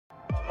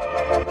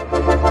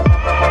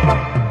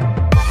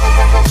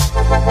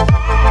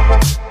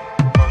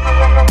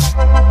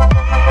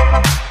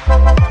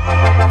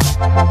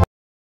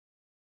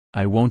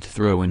I won't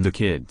throw in the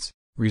kids.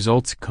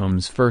 Results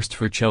comes first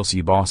for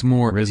Chelsea boss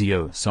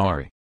Maurizio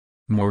Sarri.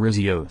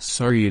 Maurizio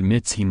Sarri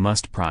admits he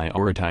must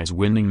prioritise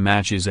winning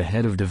matches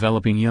ahead of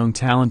developing young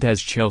talent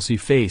as Chelsea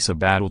face a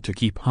battle to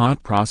keep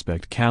hot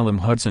prospect Callum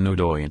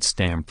Hudson-Odoi at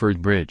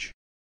Stamford Bridge.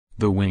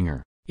 The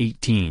winger,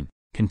 18,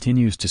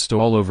 continues to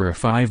stall over a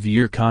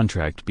 5-year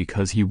contract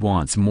because he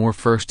wants more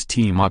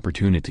first-team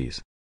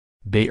opportunities.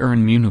 Bayern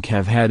Munich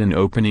have had an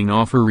opening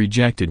offer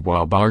rejected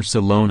while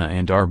Barcelona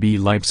and RB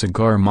Leipzig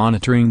are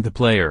monitoring the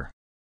player.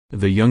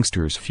 The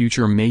youngster's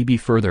future may be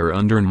further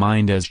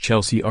undermined as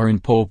Chelsea are in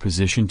pole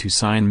position to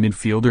sign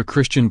midfielder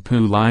Christian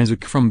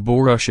Pulisic from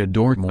Borussia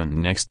Dortmund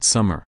next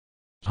summer.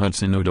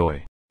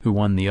 Hudson-Odoi, who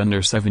won the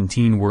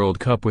Under-17 World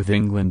Cup with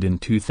England in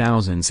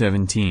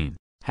 2017,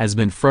 has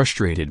been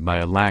frustrated by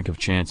a lack of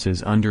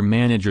chances under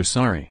manager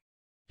Sarri.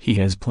 He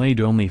has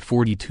played only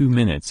 42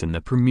 minutes in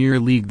the Premier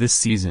League this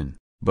season,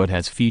 but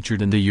has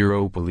featured in the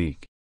Europa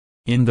League.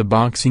 In the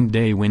Boxing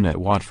Day win at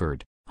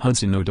Watford,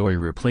 Hudson-Odoi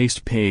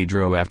replaced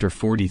Pedro after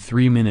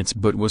 43 minutes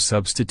but was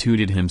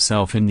substituted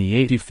himself in the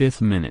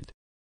 85th minute.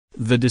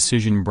 The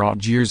decision brought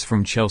jeers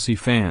from Chelsea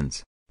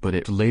fans, but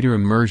it later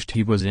emerged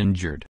he was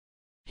injured.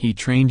 He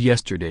trained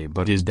yesterday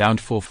but is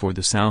doubtful for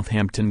the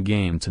Southampton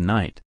game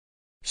tonight.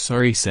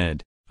 Sarri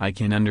said, "I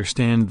can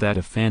understand that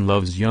a fan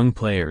loves young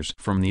players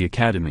from the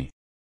academy.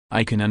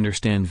 I can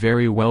understand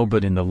very well,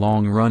 but in the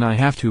long run I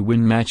have to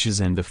win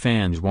matches and the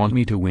fans want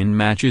me to win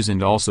matches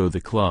and also the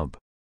club."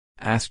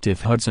 Asked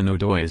if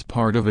Hudson-Odoi is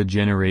part of a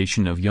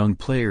generation of young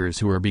players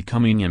who are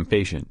becoming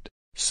impatient,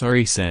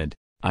 Sarri said,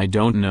 "I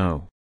don't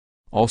know.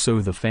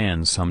 Also the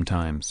fans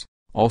sometimes,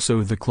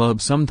 also the club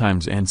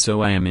sometimes, and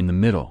so I am in the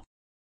middle.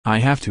 I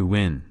have to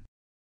win.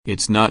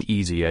 It's not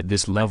easy at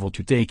this level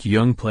to take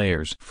young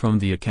players from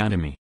the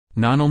academy,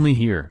 not only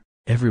here,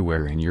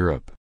 everywhere in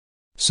Europe.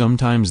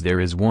 Sometimes there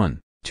is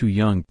 1-2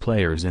 young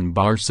players in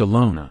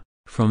Barcelona,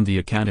 from the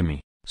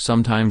academy,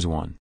 sometimes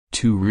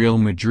 1-2 Real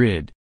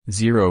Madrid,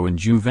 0 in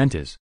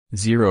Juventus,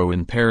 0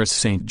 in Paris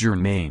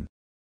Saint-Germain.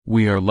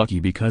 We are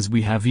lucky because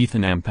we have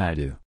Ethan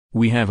Ampadu,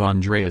 we have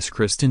Andreas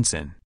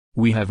Christensen,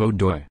 we have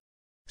Odoi."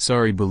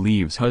 Sarri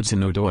believes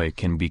Hudson-Odoi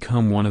can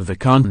become one of the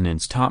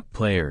continent's top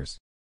players.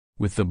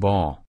 With the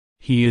ball,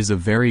 he is a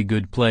very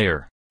good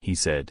player, he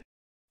said.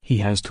 He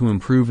has to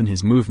improve in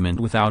his movement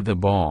without the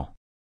ball.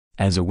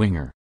 As a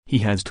winger, he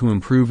has to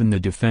improve in the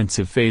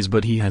defensive phase,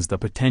 but he has the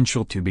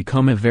potential to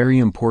become a very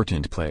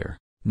important player,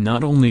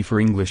 not only for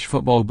English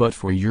football but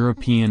for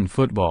European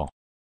football.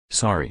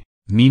 Sarri,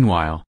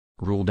 meanwhile,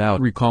 ruled out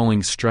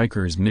recalling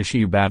strikers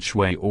Michy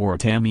Batshuayi or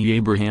Tammy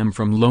Abraham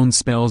from loan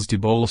spells to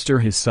bolster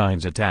his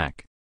side's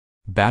attack.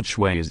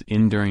 Batshuayi is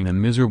in during a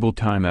miserable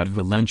time at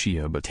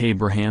Valencia, but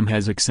Abraham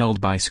has excelled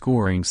by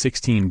scoring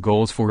 16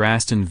 goals for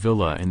Aston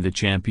Villa in the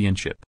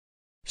Championship.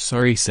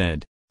 Sarri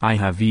said, "I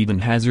have Eden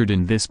Hazard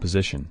in this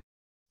position.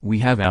 We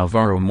have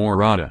Alvaro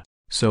Morata,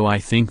 so I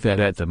think that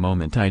at the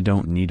moment I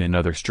don't need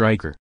another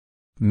striker.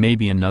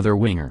 Maybe another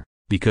winger,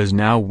 because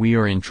now we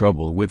are in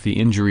trouble with the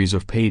injuries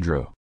of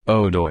Pedro,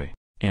 Odoi,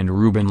 and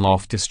Ruben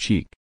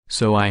Loftus-Cheek,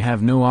 so I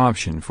have no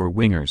option for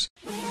wingers."